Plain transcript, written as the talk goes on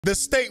The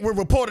state will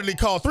reportedly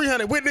call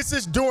 300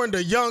 witnesses during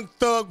the Young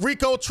Thug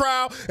RICO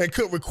trial and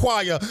could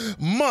require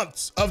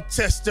months of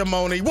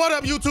testimony. What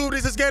up, YouTube?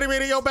 This is Getty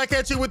Radio back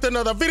at you with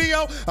another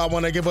video. I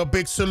want to give a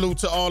big salute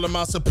to all of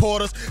my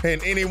supporters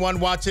and anyone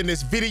watching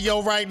this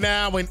video right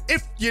now. And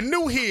if you're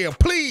new here,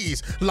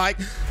 please like,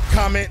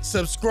 comment,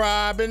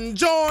 subscribe, and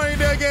join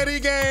the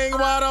Getty gang.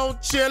 Why don't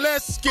you?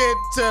 Let's get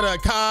to the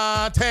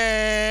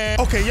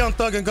content. Okay, Young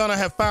Thug and Gunna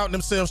have found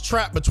themselves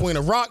trapped between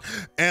a rock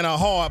and a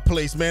hard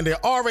place, man.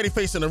 They're already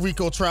facing a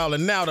RICO trial,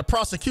 and now the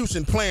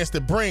prosecution plans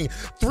to bring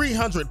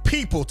 300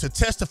 people to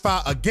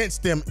testify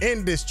against them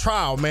in this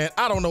trial, man.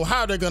 I don't know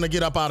how they're gonna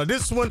get up out of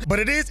this one, but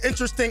it is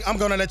interesting. I'm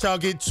gonna let y'all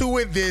get to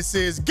it. This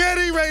is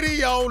Getty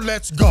Radio.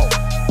 Let's go.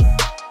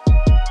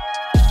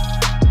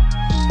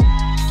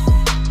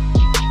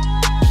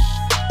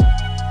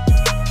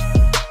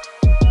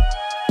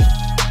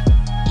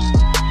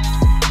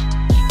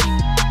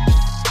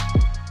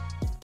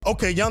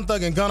 Okay, Young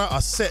Thug and Gunna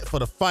are set for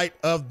the fight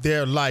of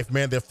their life,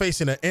 man. They're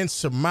facing an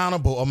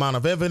insurmountable amount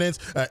of evidence,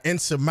 an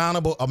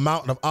insurmountable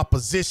amount of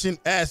opposition,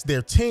 as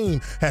their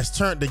team has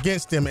turned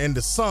against them in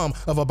the sum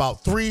of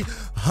about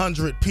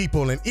 300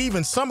 people. And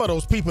even some of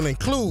those people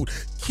include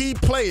key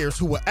players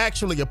who were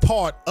actually a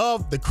part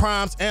of the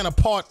crimes and a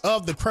part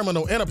of the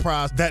criminal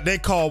enterprise that they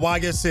call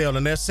YSL.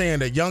 And they're saying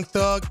that Young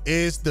Thug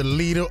is the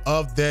leader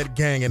of that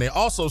gang. And they're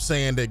also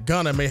saying that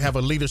Gunna may have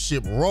a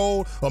leadership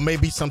role or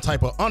maybe some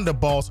type of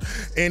underboss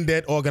in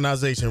that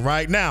organization.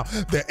 Right now,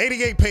 the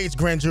 88-page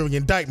grand jury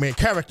indictment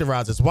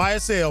characterizes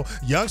YSL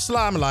Young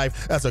Slime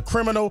Life as a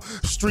criminal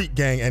street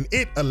gang, and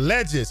it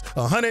alleges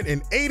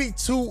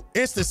 182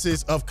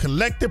 instances of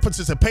collective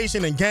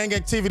participation in gang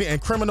activity and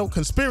criminal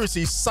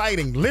conspiracy,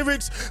 citing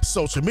lyrics,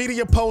 social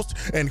media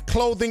posts, and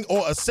clothing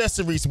or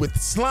accessories with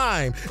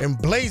slime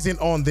emblazoned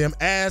on them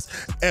as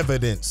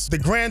evidence. The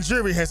grand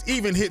jury has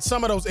even hit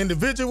some of those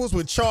individuals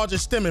with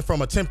charges stemming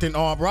from attempted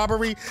armed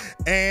robbery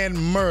and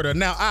murder.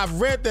 Now,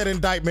 I've read that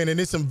indictment, and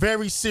there's some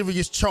very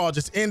serious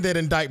charges in that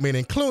indictment,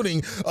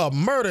 including a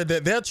murder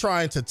that they're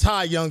trying to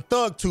tie Young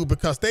Thug to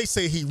because they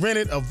say he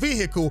rented a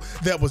vehicle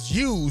that was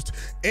used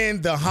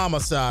in the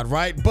homicide,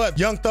 right? But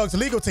Young Thug's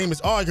legal team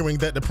is arguing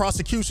that the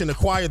prosecution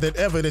acquired that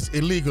evidence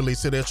illegally,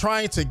 so they're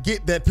trying to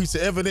get that piece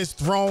of evidence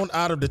thrown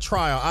out of the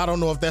trial. I don't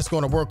know if that's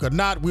going to work or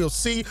not. We'll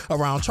see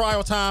around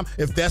trial time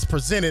if that's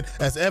presented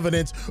as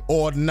evidence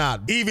or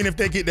not. Even if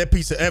they get that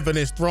piece of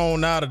evidence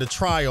thrown out of the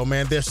trial,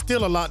 man, there's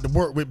still a lot to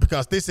work with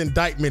because this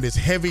indictment is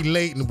heavy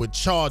laden with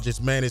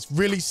charges, man. It's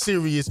really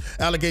serious.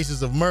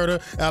 Allegations of murder,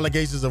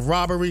 allegations of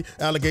robbery,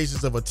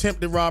 allegations of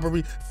attempted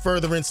robbery,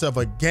 furtherance of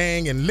a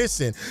gang. And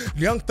listen,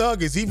 Young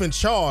Thug is even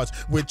charged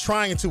with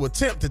trying to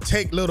attempt to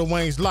take Lil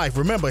Wayne's life.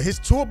 Remember, his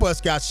tour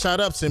bus got shot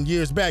up some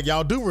years back.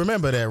 Y'all do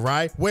remember that,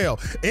 right? Well,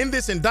 in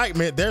this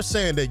indictment, they're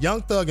saying that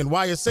Young Thug and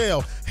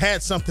YSL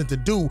had something to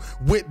do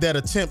with that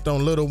attempt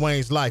on Lil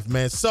Wayne's life,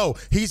 man. So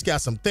he's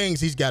got some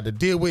things he's got to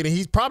deal with, and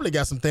he's probably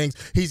got some things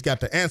he's got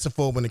to answer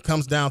for when it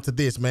comes down to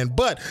this, man.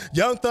 But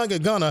Young Thug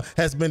and Gunna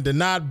has been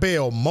denied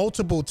bail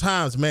multiple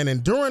times, man.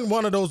 And during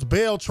one of those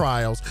bail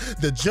trials,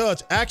 the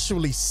judge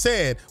actually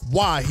said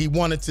why he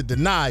wanted to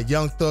deny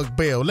Young Thug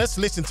bail. Let's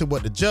listen to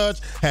what the judge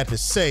had to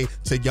say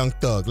to Young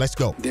Thug. Let's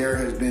go. There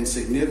has been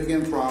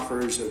significant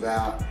proffers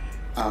about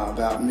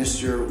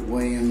Mr.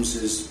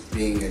 Williams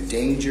being a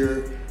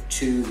danger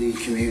to the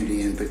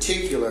community. In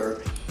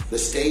particular, the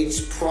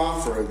state's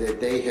proffer that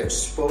they have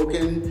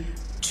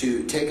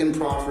taken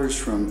proffers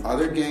from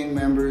other gang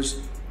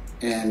members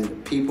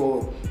and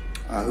people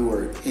who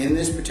are in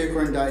this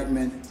particular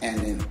indictment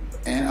and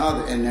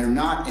they're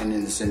not in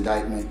this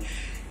indictment,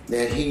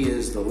 that he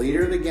is the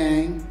leader of the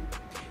gang,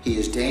 he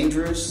is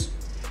dangerous,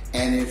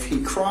 and if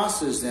he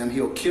crosses them,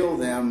 he'll kill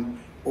them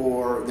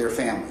or their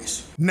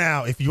families.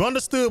 Now, if you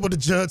understood what the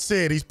judge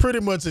said, he's pretty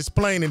much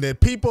explaining that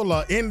people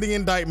are in the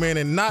indictment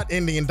and not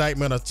in the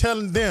indictment are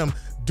telling them,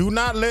 do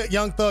not let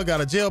Young Thug out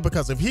of jail,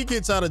 because if he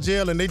gets out of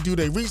jail and they do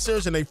their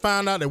research and they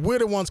find out that we're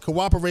the ones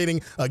cooperating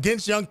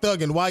against Young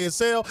Thug and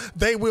YSL,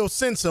 they will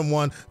send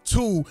someone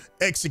to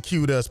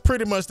execute us.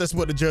 Pretty much that's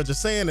what the judge is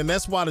saying, and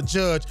that's why the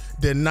judge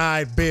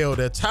denied bail.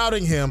 They're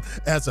touting him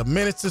as a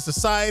menace to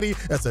society,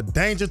 as a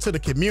danger to the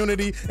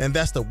community, and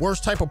that's the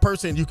worst type of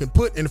person you can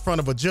put in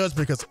front of a judge,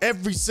 because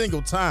every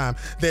single time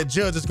that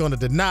judge is going to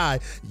deny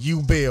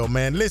you bail,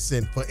 man.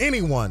 Listen, for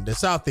anyone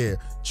that's out there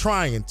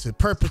trying to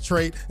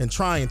perpetrate and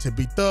trying to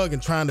be thug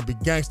and trying to be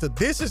gangster,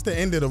 this is the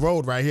end of the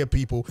road right here,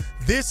 people.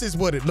 This is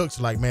what it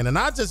looks like, man. And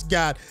I just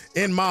got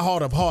in my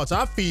heart of hearts,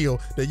 I feel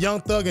that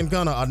Young Thug and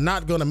Gunna are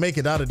not going to make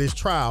it out of this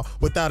trial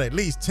without at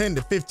least 10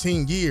 to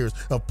 15 years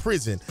of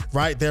prison,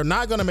 right? They're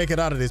not going to make it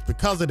out of this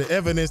because of the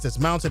evidence that's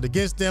mounted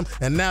against them,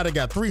 and now they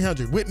got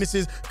 300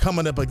 witnesses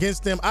coming up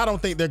against them. I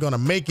don't think they're going to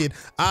make it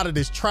out of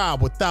this trial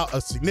without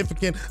a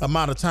significant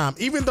amount of time,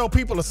 even though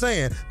people are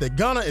saying that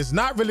Gunna is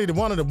not really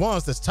one of the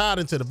ones that's tied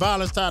into into the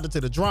violence, tied into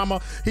the drama.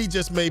 He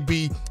just may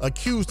be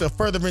accused of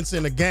furtherance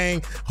in the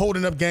gang,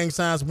 holding up gang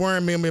signs,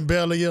 wearing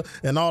memorabilia,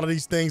 and all of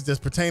these things that's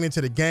pertaining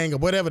to the gang or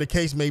whatever the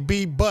case may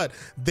be. But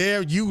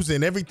they're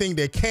using everything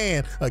they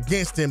can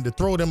against him to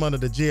throw them under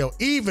the jail,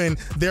 even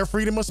their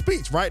freedom of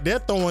speech, right? They're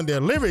throwing their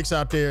lyrics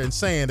out there and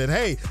saying that,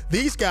 hey,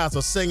 these guys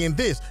are saying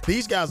this,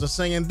 these guys are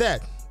saying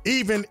that.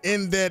 Even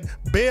in that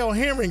bail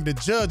hearing, the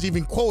judge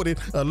even quoted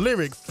a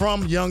lyric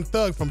from Young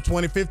Thug from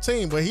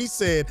 2015 where he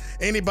said,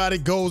 anybody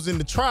goes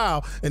into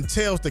trial and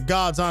tells the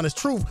God's honest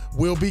truth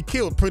will be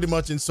killed, pretty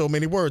much in so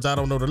many words. I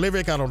don't know the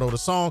lyric, I don't know the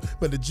song,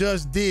 but the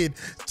judge did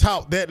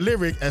tout that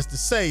lyric as to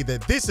say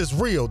that this is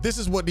real. This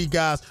is what these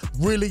guys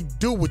really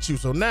do with you.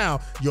 So now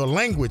your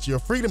language, your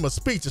freedom of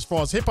speech as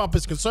far as hip hop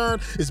is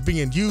concerned is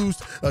being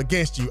used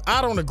against you.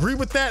 I don't agree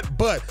with that,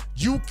 but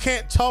you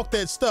can't talk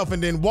that stuff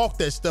and then walk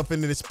that stuff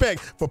and then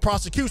expect for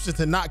prosecution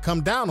to not come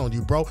down on you,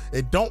 bro.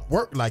 It don't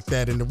work like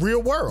that in the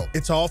real world.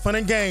 It's all fun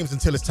and games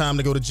until it's time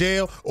to go to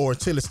jail or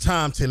until it's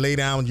time to lay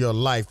down your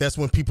life. That's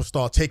when people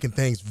start taking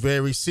things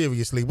very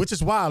seriously, which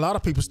is why a lot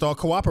of people start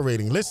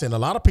cooperating. Listen, a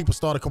lot of people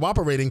started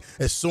cooperating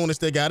as soon as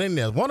they got in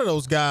there. One of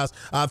those guys,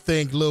 I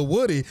think Lil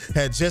Woody,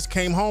 had just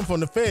came home from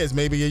the feds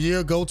maybe a year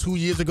ago, 2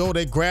 years ago.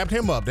 They grabbed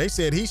him up. They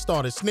said he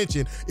started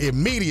snitching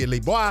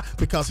immediately. Why?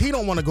 Because he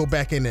don't want to go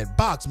back in that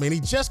box, man. He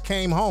just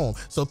came home.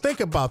 So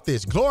think about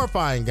this,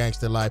 glorifying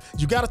gangster life,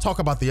 you got to talk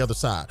about the other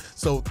side.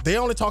 So they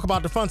only talk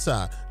about the fun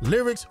side.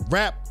 Lyrics,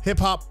 rap, hip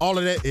hop, all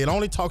of that, it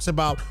only talks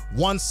about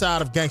one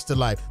side of gangster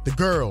life. The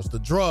girls, the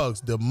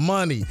drugs, the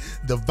money,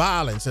 the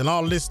violence, and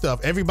all this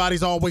stuff.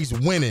 Everybody's always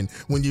winning.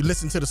 When you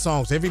listen to the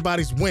songs,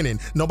 everybody's winning.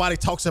 Nobody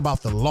talks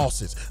about the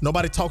losses.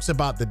 Nobody talks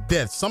about the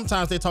deaths.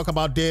 Sometimes they talk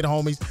about dead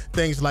homies,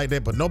 things like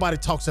that, but nobody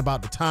talks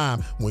about the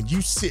time when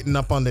you sitting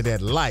up under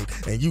that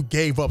light and you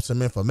gave up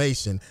some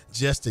information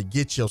just to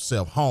get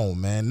yourself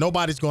home, man.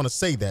 Nobody's gonna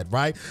say that,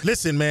 right?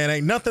 Listen, man,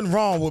 ain't nothing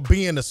wrong with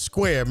being a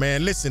square,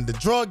 man. Listen, the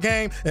drug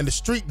game and the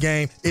street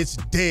game, it's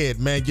dead,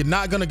 man. You're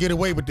not gonna get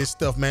away with this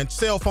stuff, man.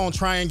 Cell phone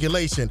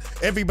triangulation.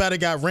 Everybody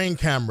got ring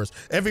cameras.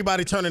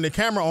 Everybody turning the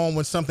camera on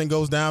when something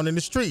goes down in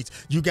the streets.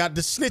 You got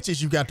the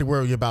snitches you got to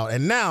worry about.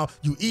 And now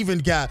you even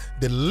got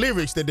the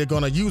lyrics that they're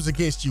gonna use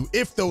against you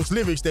if those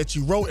lyrics that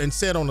you wrote and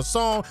said on the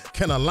song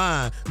can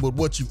align with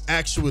what you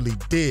actually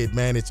did,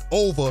 man. It's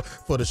over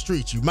for the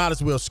streets. You might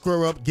as well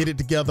screw up, get it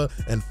together,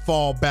 and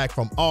fall back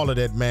from all of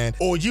that, man.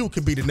 Or you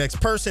could be the next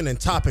person and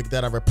topic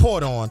that I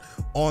report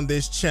on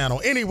this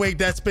channel. Anyway,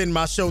 that's been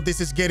my show.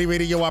 This is Getty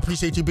Radio. I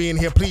appreciate you being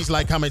here. Please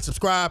like, comment,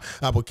 subscribe.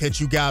 I will catch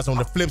you guys on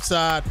the flip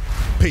side.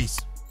 Peace.